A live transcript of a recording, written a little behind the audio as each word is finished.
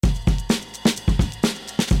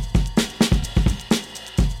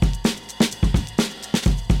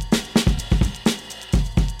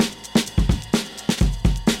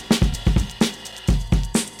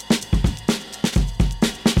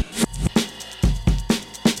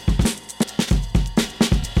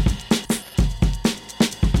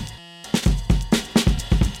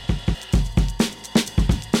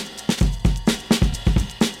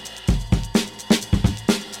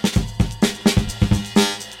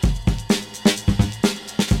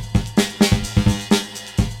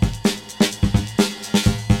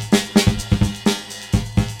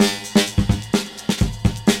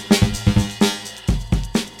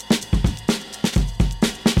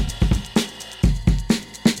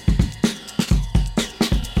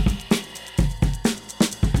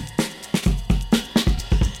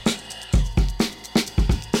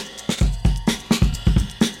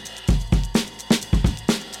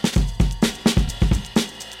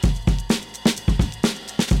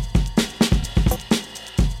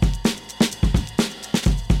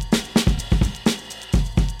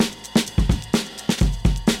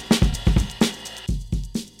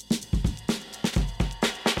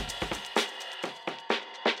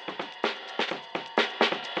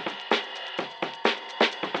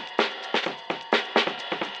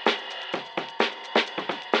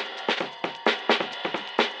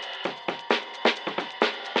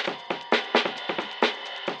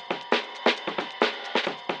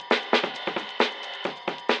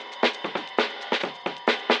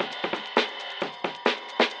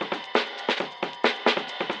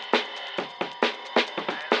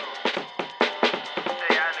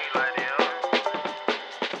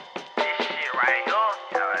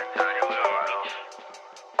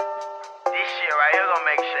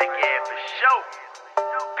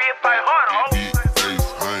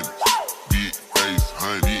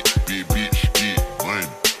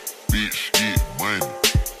money.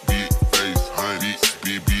 Big face honey,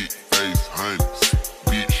 big face honey.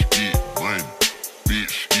 Bitch get money,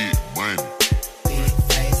 bitch get money. Big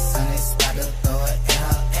face honey, spot to throw it in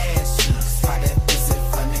her ass cheeks. Spot that pussy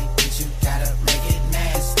for me, bitch, you gotta make it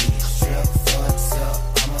nasty. Strip for a tip,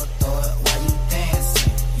 I'ma throw it while you dancing.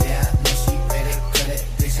 Yeah, I know she ready, cause that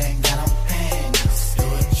bitch ain't got on panties. Do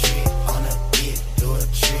a trick on a dick, do a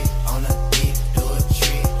trick on a dick, do a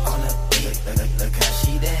trick on a dick. Look how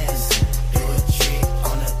she dancing. Do a trick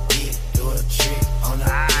on a dick, do a trick on a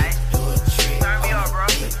dick, do a trick on a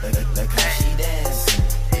dick. Look how she dancing.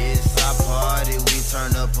 It's our party, we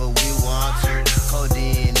turn up what we want to.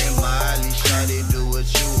 Codeine and Miley, shawty, do what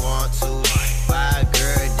you want to. Five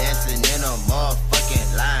girl dancing in a motherfucking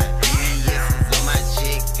line. BBS on my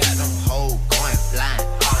chick, got them hoes going blind.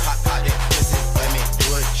 Pop that pussy for me, do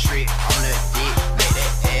a trick on the dick. Make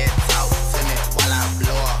that ass talk to me while I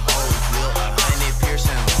blow a hole. Will 100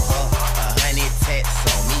 piercings on her, 100 tats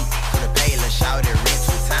on me. Could've paid a shawty rent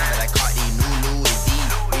 2 times, but I caught these new Louis V.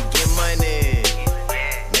 We get money,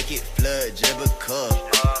 make it flood, just because.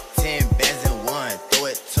 10 bands in one, throw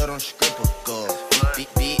it to them stripper girls.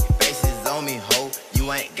 Big faces on me, ho,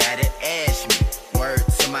 you ain't gotta ask me. Word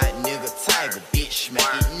to my nigga Tiger, bitch, make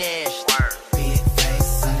it nasty. Big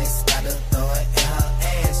face honey, spot to throw it in her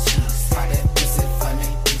ass cheeks. Spot that pussy for me,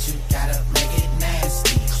 bitch, you gotta make it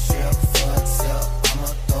nasty. Strip for a tip, I'ma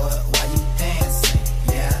throw it while you dancing.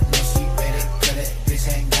 Yeah, I know she ready, cause that bitch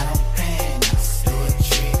ain't got on panties. Do a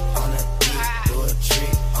trick on a dick, do a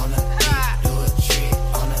trick on a dick, do a trick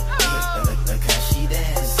on a dick. Look how she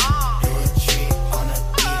dancing. Do a trick on a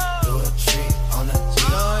dick, do a trick on a dick,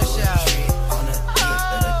 do a trick on a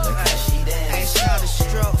dick. Look how she dancing. Ain't shot a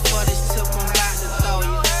stroke for this tip, I'm about to throw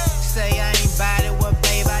you. Say I ain't bout it, well,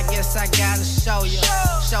 babe, I guess I gotta show you.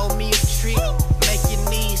 Show me a trick, make your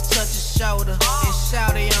knees touch your shoulder. And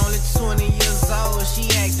Shawty only 20 years old, she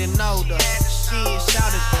acting older. Shit,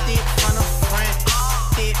 Shawty thick from the front,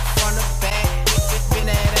 thick from the back. Bend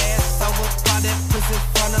that ass over, pop that pussy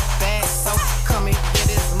from the back. So come and get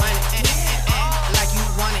this money, like you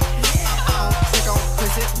want it. I don't trick on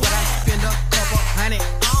pussy, but I spend a couple hundred.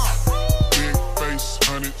 Big face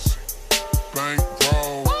honeys,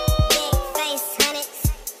 bankroll. Big face hundreds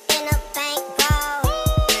in a bankroll.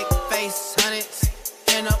 Big face hundreds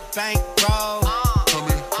in a bankroll.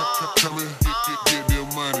 Come here, get their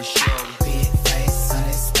money, shawty. Big face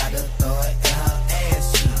honey, spot to throw it in her ass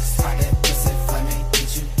cheeks. Spot that pussy for me,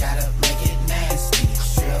 bitch, you gotta make it nasty.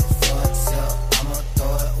 Strip for a tip, I'ma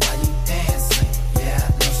throw it while you dancing. Yeah, I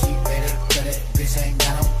know she ready, cause that bitch ain't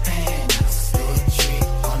got on panties. Do a trick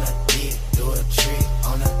on a dick, do a trick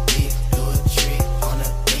on a dick, do a trick on a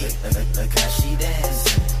dick. Look how she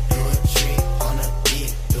dancing. Do a trick on a dick,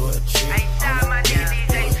 do a trick on a dick,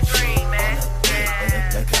 do a trick on a dick.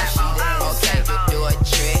 Look how she dancing. Okay, do a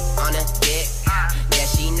trick on a dick. Yeah,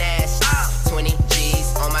 she nasty. 20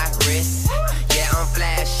 G's on my wrist. Yeah, I'm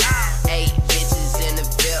flashy. 8 bitches in the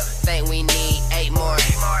bill. Think we need 8 more.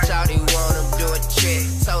 Shawty wanna do a trick.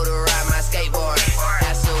 Told her ride my skateboard.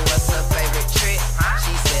 Asked her what's her favorite trick.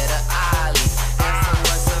 She said a ollie. Asked her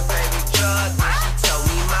what's her favorite drug. She told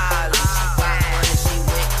me Molly. She popped one and she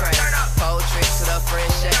went crazy. Pole tricks with her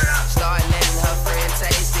friend Shay. Started letting her friend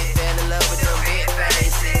taste it. Fell in love with them big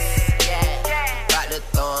faces. Yeah, about to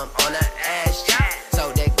throw 'em on her ass cheek.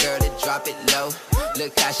 Told that girl to drop it low.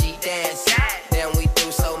 Look how she dancing. Then we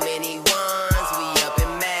threw so many ones. We up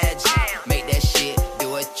in magic. Make that shit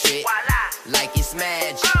do a trick like it's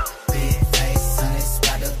magic. Big face honey,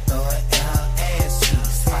 spot to throw it in her ass cheeks.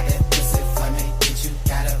 Spot that pussy for me, bitch, you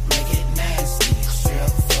gotta make it nasty. Strip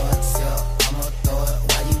for a tip, I'ma throw it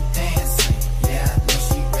while you dancing. Yeah, I know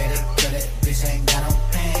she ready, cause that bitch ain't got on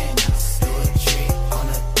panties. Do a trick on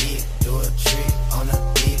a dick, do a trick on a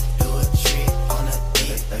dick, do a trick on a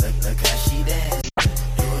dick. Look how she dancing.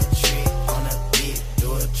 Do a trick on a dick, do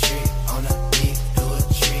a trick on a dick, do a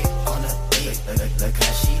trick on a dick. Look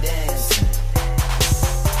how she dancing.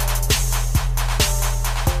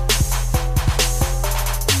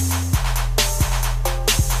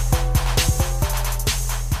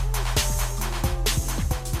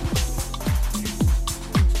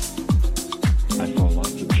 I saw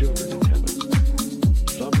lots of children in heaven.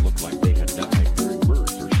 Some looked like they had died during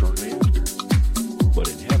birth or shortly after. But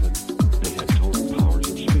in heaven, they had total powers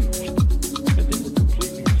of speech, and they were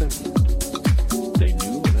completely sentient. They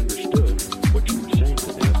knew and understood what you were saying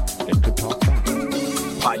to them and could talk back.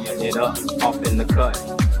 Fire it up, off in the cut.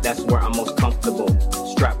 That's where I'm most comfortable.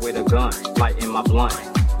 Strapped with a gun, lighting my blunt.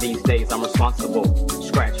 These days I'm responsible.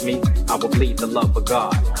 Scratch me, I will bleed the love of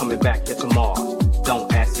God. Coming back here tomorrow.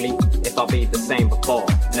 Don't ask me if I'll be the same before.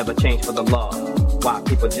 Never change for the love. Why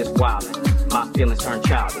people just wildin'. My feelings turn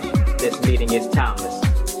childish. This meeting is timeless.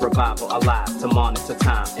 Revival alive to monitor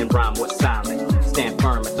time and rhyme with silence. Stand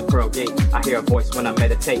firm at the pearl gate. I hear a voice when I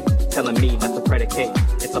meditate, telling me not to predicate.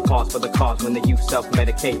 It's a pause for the cause when the youth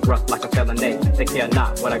self-medicate. Rough like a felony, they care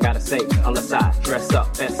not what I gotta say. Unless I dress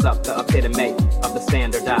up, fess up the epitome of the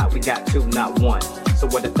standard I. We got two, not one. So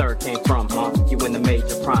where the third came from, huh? You in the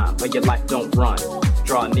major prime, but your life don't run.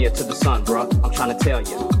 Draw near to the sun, bruh. I'm trying to tell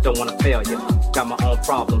you, don't wanna fail you. Got my own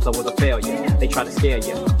problems, I was a failure. They try to scare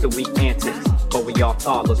you, the weak antics. But we all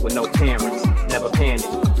toddlers with no parents. Never panic,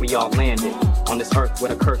 we all landed on this earth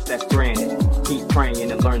with a curse that's granted. Keep praying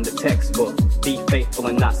and learn the textbook. Be faithful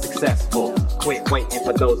and not successful. Quit waiting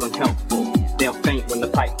for those unhelpful. They'll faint when the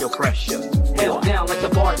pipe feel pressure. Held down like the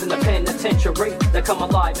bars in the penitentiary. They come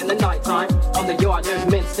alive in the nighttime. On the yard there's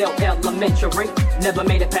men still elementary. Never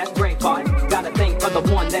made it past grade 5. Gotta think for the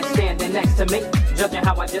one that's standing next to me. Judging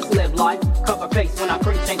how I just live life. Cover face when I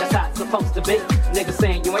preach, ain't that's how it's supposed to be. Niggas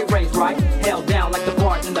saying you ain't raised right. Held down like the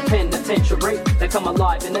bars in the penitentiary. They come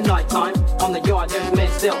alive in the nighttime. On the yard there's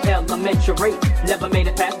men still elementary. Never made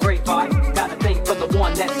it past grade 5. Gotta think for the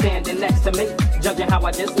one that's standing next to me. Judging how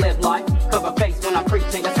I just live life. Cover face when I preach,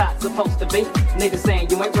 ain't that's how it's supposed to be. Niggas saying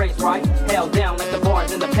you ain't raised right. Held down like the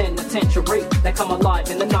bars in the penitentiary. They come alive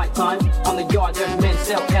in the nighttime. On the yard there's men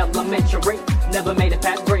still elementary. Never made it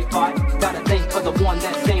past grade 5. Gotta think for the one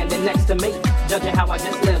that's standing next to me. Judging how I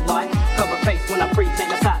just live life. Cover face when I preach, ain't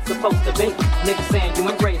that's how it's supposed to be. Niggas saying you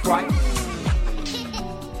ain't raised right.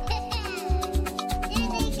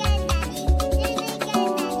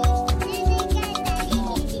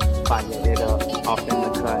 Fire it up, off in the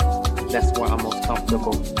cut. That's where I'm most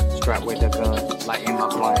comfortable. Strapped with a gun, light in my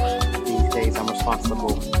blunt. These days I'm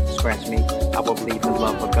responsible. Scratch me, I will bleed the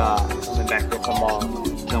love of God. Coming back here tomorrow.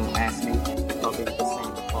 Don't ask me if I'll be the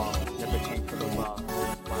same before. Never change for the love.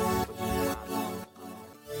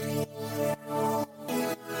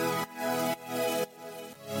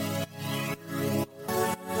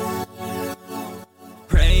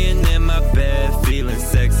 Praying in my bed, feeling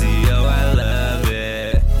sexy, oh I love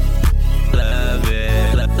it. Love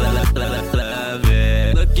it, love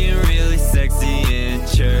it. Looking really sexy in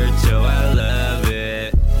church, oh I love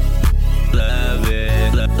it. Love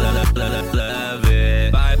it, love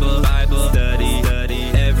it. Bible study,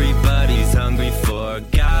 everybody's hungry for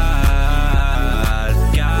God.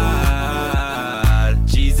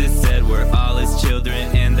 Jesus said we're all his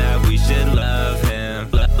children and that we should love him.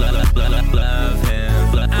 Love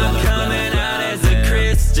him. I'm coming out as a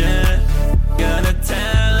Christian. Gonna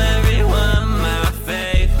tell everyone my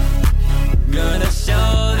faith. Gonna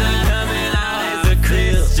show them coming out as a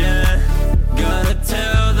Christian. Gonna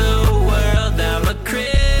tell the world I'm a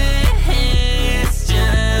Christian.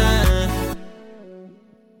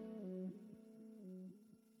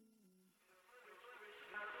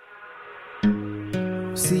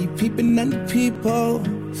 See peeping at the people,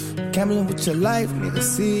 gambling with your life, nigga,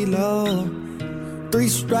 see low. 3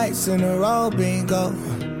 strikes in a row, bingo.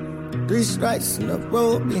 3 strikes in a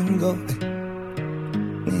row, bingo.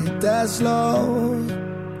 Yeah, that's low.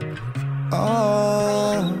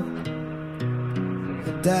 Oh,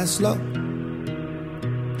 that's low.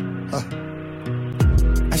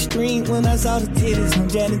 I screamed when I saw the titties on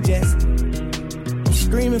Janet Jackson. I'm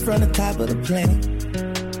screaming from the top of the planet.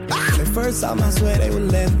 When they first saw my sweat, they were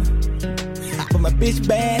laughing. But my bitch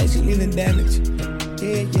bad, she leaving damage.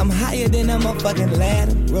 Yeah, I'm higher than a motherfucking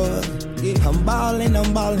ladder, bro. Yeah, I'm ballin'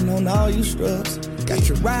 on all you scrubs. Got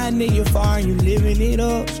you riding in your far and you living it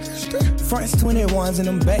up. Fronts 21s and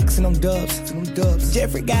them backs and them dubs.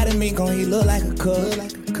 Jeffrey got him in gon' he look like a cub.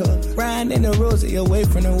 Riding in the rosy away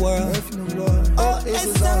from the world. Oh,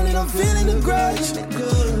 it's on and I'm feeling the grudge.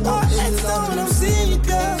 Oh, it's on and I'm seeing you,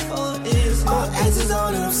 girl. Oh, X is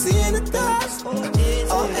on and I'm seeing the thoughts.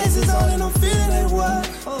 Oh, X is on and I'm feeling that what.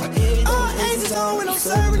 Oh, X is on when I'm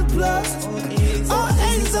serving the plus. Oh,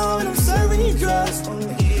 X is on when I'm serving you drugs.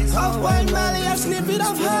 Off white Molly, I snip it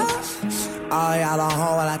off her. All y'all on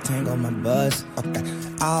hold while I tangle my bus. Okay.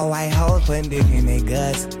 All white hoes putting dick in their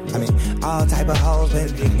guts. I mean, all type of hoes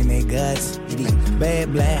putting dick in their guts.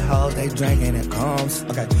 Bad black hoes, they drinking it comes.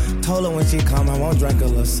 Okay. Told her when she come, I won't drink a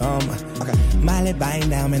little summer. Okay. Miley biting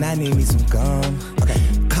down, man, I need me some gum. Okay.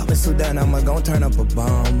 Cop me so done, I'ma gon' turn up a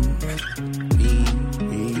bomb.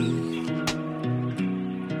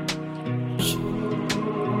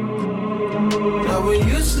 Now when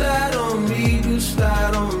you slide on me, you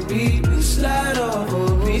slide on me, you slide off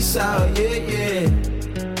of me, south, yeah.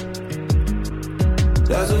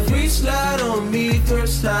 There's a free slide on me, third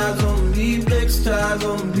slides on me, black slides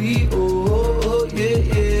on me, oh,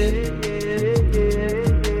 yeah.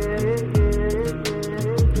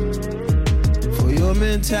 For your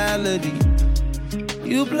man mentality.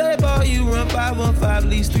 You play ball, you run 5-on-5 at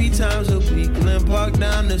least 3 times a week. Glen Park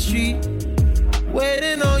down the street,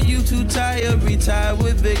 waiting on you to tired, retire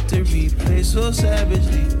with victory. Play so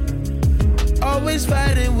savagely, always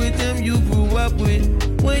fighting with them you grew up with.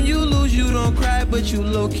 When you lose, you don't cry, but you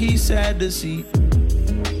low-key sad to see.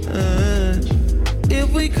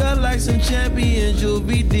 If we cut like some champions, you'll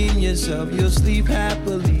redeem yourself. You'll sleep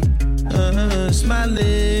happily, smiling.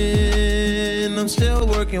 I'm still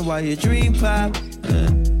working while your dream pop.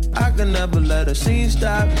 I can never let a scene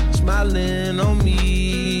stop. Smiling on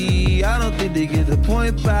me, I don't think they get the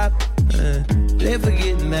point, pop. They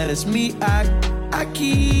forgetting that it's me. I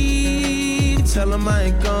keep tell them I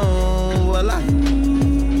ain't gone. Well,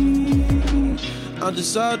 I'm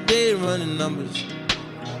just all day running numbers.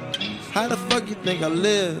 How the fuck you think I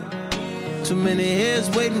live? Too many heads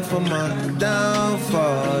waiting for my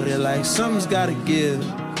downfall. They're like, something's gotta give.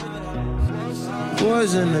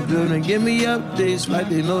 Boys in the building, give me updates like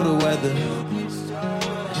they know the weather.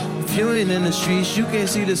 If you ain't in the streets, you can't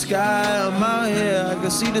see the sky. I'm out here, I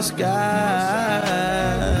can see the sky.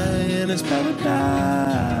 And it's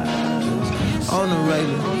paradise on the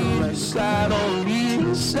regular. Slide on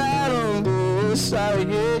me, slide on me, slide,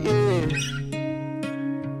 yeah.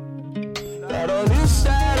 Slide on this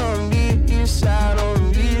side on me, you side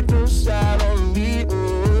on me, do side on me,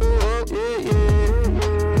 oh, yeah.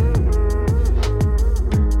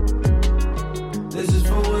 This is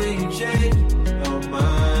for when you change your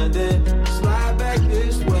mind and slide back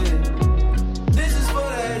this way. This is for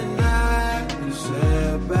that night. You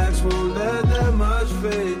setbacks won't let that much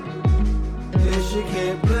fade. Guess you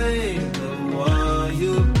can't blame the one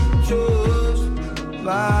you chose.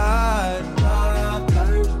 Bye.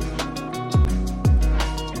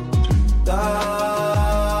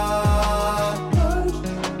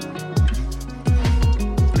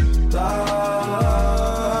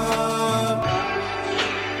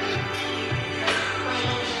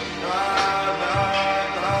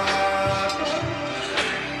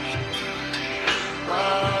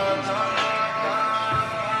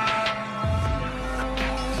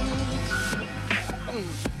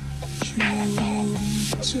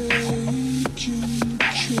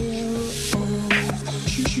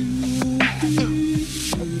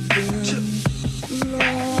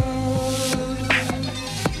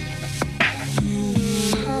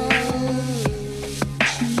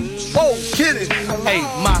 Hey,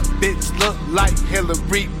 my bitch look like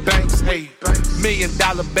Hillary Banks. Hey, $1 million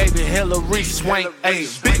baby Hillary Swank. Hey,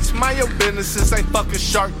 bitch, mind your businesses, ain't fucking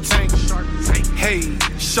Shark Tank. Hey,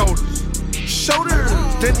 shoulders.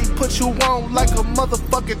 Then he put you on like a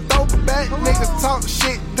motherfucking throwback. Niggas talk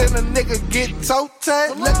shit, then a nigga get toe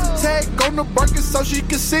tag. Let the tag on the Birkin so she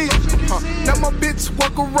can see it. Now my bitch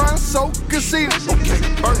walk around so can see it. Okay,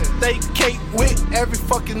 birthday cake with every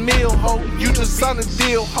fucking meal, ho. You just signed a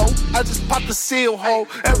deal, ho. I just popped the seal, ho.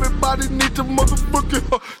 Everybody need to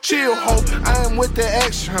motherfucking chill, ho. I am with the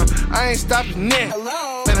extra, I ain't stopping there.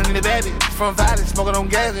 Better than the baby, from Valley, smoking on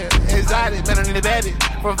gadget. Anxiety, better than the baby,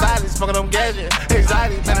 from Valley, smoking on gadget.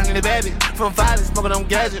 Anxiety, better than the baby, from Valley, smoking on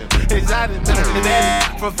gadget. Anxiety, better than the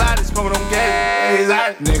baby, from Valley, smoking on gadget.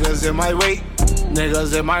 Anxiety. Niggas in my weight,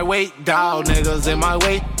 niggas in my weight, dawg. Niggas in my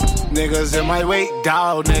weight, niggas in my weight,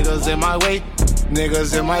 dawg. Niggas in my weight,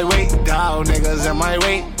 niggas in my weight, dawg. Niggas in my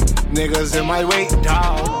weight, niggas in my weight,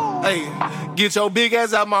 dawg. Hey, get your big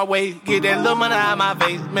ass out my way. Get that little money out my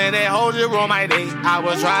face. Man, that hold you on my day. I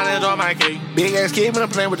was trying to draw my cake. Big ass kid when I'm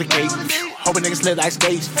playing with the cake. Hoping niggas slip like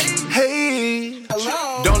skates. Hey,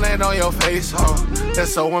 don't land on your face, huh?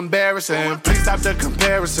 That's so embarrassing. Please stop the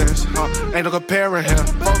comparisons, huh? Ain't no comparing him.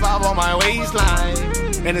 4-5 on my waistline,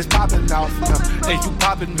 and it's popping off, huh? And you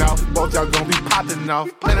popping off. Both y'all gon' be popping off.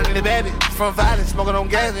 Better than the baby, from Valley, smoking on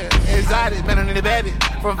gadget. Anxiety, better than the baby,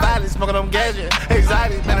 from Valley, smoking on gadget.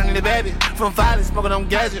 Anxiety, better than the baby, from Valley, smoking on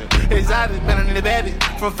gadget. Anxiety, better than the baby,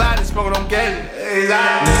 from Valley, smoking on gadget.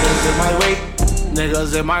 Anxiety. Niggas in my weight.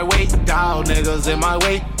 Niggas in my weight, dawg. Niggas in my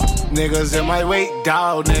weight. Niggas in my weight,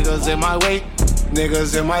 dawg. Niggas in my weight.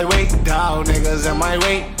 Niggas in my weight, dawg. Niggas in my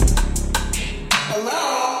weight.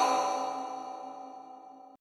 Hello.